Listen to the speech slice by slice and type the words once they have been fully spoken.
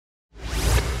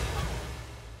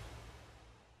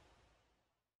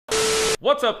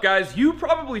What's up, guys? You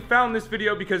probably found this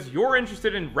video because you're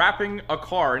interested in wrapping a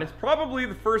car, and it's probably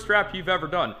the first wrap you've ever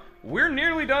done. We're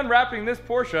nearly done wrapping this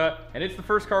Porsche, and it's the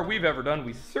first car we've ever done.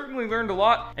 We certainly learned a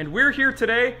lot, and we're here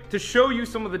today to show you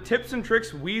some of the tips and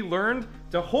tricks we learned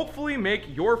to hopefully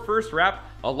make your first wrap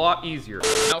a lot easier.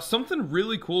 Now, something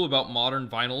really cool about modern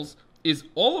vinyls is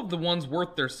all of the ones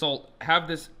worth their salt have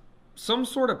some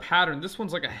sort of pattern. This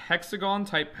one's like a hexagon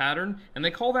type pattern, and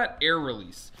they call that air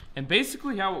release. And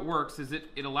basically how it works is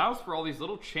it allows for all these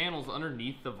little channels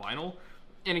underneath the vinyl,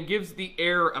 and it gives the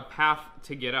air a path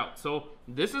to get out. So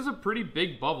this is a pretty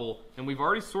big bubble, and we've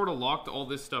already sort of locked all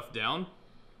this stuff down.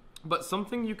 But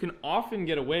something you can often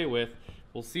get away with,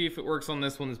 we'll see if it works on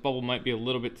this one, this bubble might be a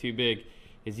little bit too big,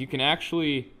 is you can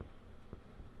actually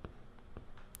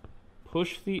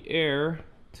push the air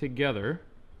together,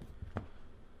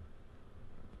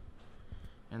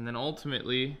 and then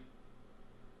ultimately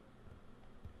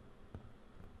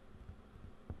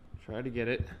try to get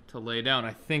it to lay down.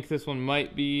 I think this one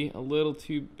might be a little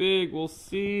too big. We'll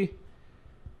see.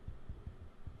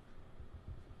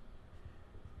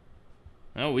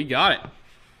 Oh, we got it.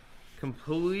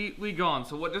 Completely gone.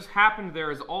 So what just happened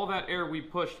there is all that air we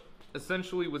pushed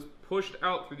essentially was pushed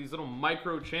out through these little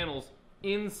micro channels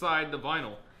inside the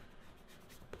vinyl.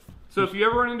 So if you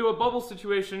ever run into a bubble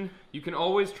situation, you can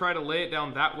always try to lay it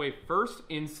down that way first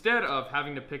instead of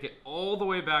having to pick it all the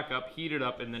way back up, heat it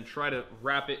up, and then try to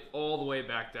wrap it all the way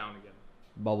back down again.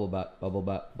 Bubble butt, bubble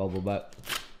butt, bubble butt.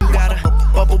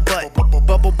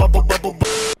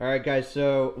 All right, guys,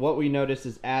 so what we noticed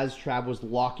is as Trav was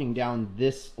locking down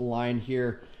this line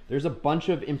here, there's a bunch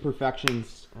of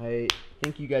imperfections. I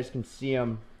think you guys can see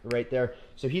them right there.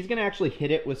 So he's gonna actually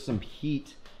hit it with some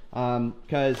heat,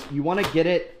 because you want to get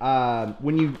it,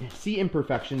 when you see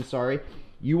imperfections,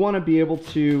 you want to be able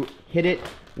to hit it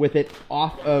with it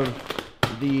off of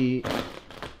the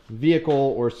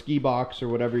vehicle or ski box or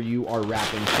whatever you are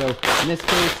wrapping. So in this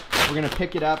case, we're going to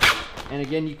pick it up, and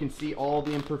again, you can see all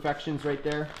the imperfections right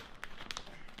there.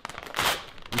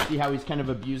 You see how he's kind of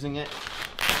abusing it?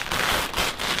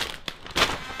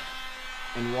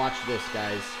 And watch this,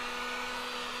 guys.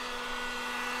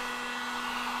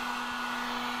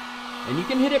 And you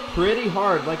can hit it pretty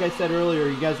hard. Like I said earlier,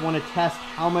 you guys want to test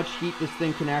how much heat this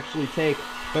thing can actually take.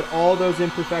 But all those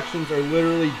imperfections are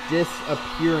literally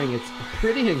disappearing. It's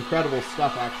pretty incredible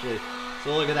stuff, actually.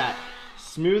 So look at that.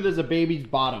 Smooth as a baby's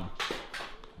bottom.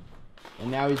 And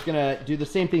now he's going to do the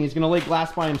same thing. He's going to lay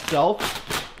glass by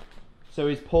himself. So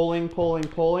he's pulling, pulling,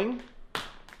 pulling.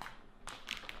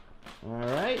 All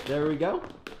right, there we go.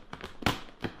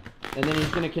 And then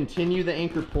he's going to continue the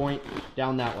anchor point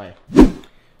down that way.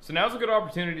 So now's a good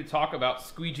opportunity to talk about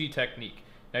squeegee technique.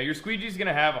 Now your squeegee is going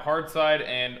to have a hard side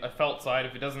and a felt side.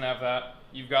 If it doesn't have that,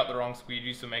 you've got the wrong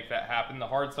squeegee, so make that happen. The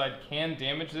hard side can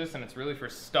damage this, and it's really for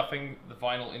stuffing the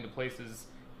vinyl into places,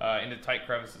 into tight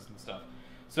crevices and stuff.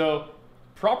 So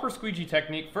proper squeegee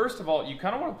technique, first of all, you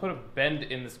kind of want to put a bend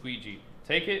in the squeegee.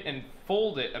 Take it and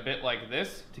fold it a bit like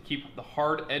this to keep the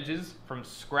hard edges from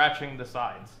scratching the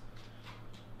sides.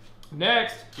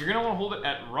 Next, you're going to want to hold it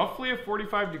at roughly a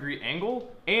 45-degree angle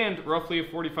and roughly a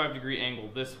 45-degree angle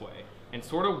this way, and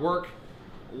sort of work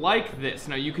like this.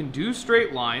 Now, you can do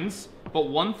straight lines, but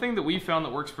one thing that we found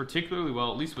that works particularly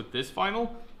well, at least with this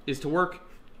vinyl, is to work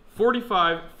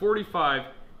 45, 45,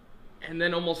 and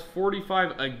then almost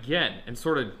 45 again, and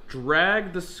sort of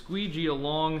drag the squeegee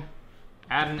along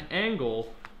at an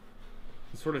angle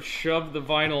and sort of shove the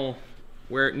vinyl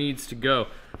where it needs to go.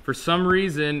 For some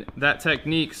reason, that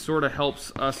technique sort of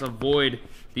helps us avoid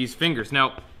these fingers.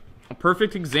 Now, a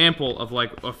perfect example of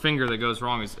like a finger that goes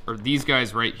wrong are these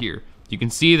guys right here. You can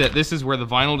see that this is where the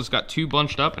vinyl just got too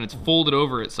bunched up and it's folded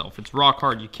over itself. It's rock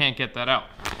hard, you can't get that out.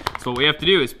 So what we have to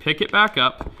do is pick it back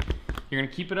up. You're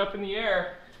gonna keep it up in the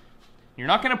air. You're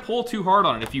not gonna pull too hard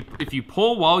on it. If you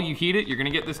pull while you heat it, you're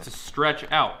gonna get this to stretch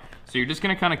out. So you're just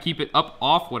gonna kind of keep it up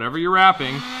off whatever you're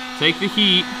wrapping, take the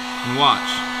heat, and watch.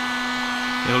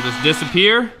 It'll just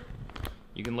disappear.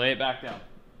 You can lay it back down.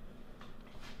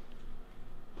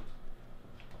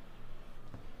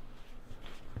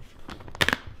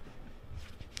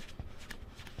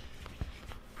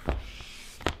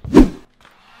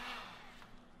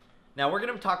 Now we're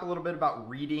going to talk a little bit about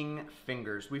reading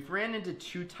fingers. We've ran into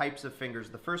two types of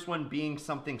fingers. The first one being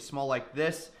something small like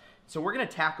this. So we're going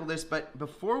to tackle this, but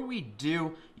before we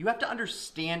do, you have to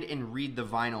understand and read the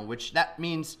vinyl, which that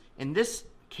means in this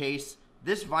case,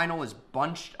 this vinyl is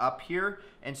bunched up here,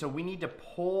 and so we need to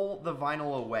pull the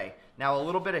vinyl away. Now a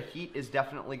little bit of heat is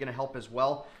definitely going to help as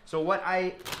well. So what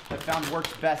I have found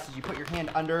works best is you put your hand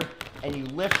under and you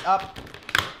lift up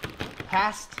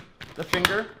past the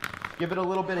finger, give it a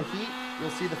little bit of heat, you'll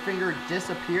see the finger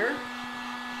disappear.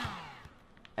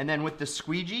 And then with the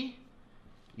squeegee,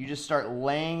 you just start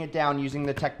laying it down using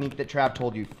the technique that Trav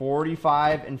told you,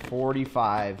 45 and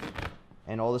 45.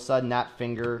 And all of a sudden that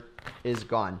finger is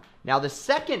gone. Now the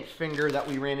second finger that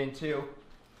we ran into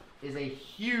is a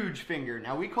huge finger.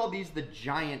 Now we call these the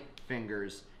giant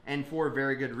fingers, and for a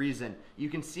very good reason. You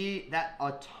can see that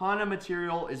a ton of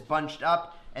material is bunched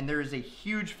up, and there is a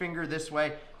huge finger this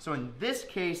way. So in this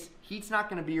case, heat's not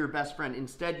gonna be your best friend.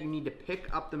 Instead, you need to pick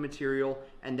up the material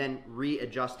and then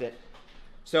readjust it.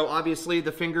 So obviously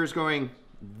the finger is going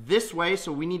this way,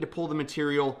 so we need to pull the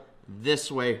material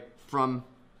this way from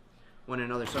one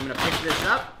another. So I'm gonna pick this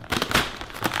up.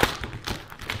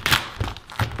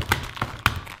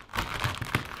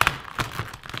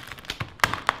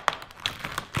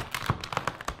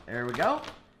 There we go.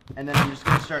 And then I'm just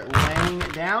gonna start laying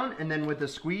it down, and then with the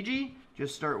squeegee,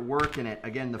 just start working it.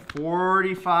 Again, the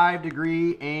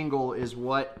 45-degree angle is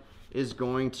what is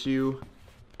going to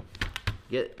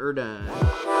get her done.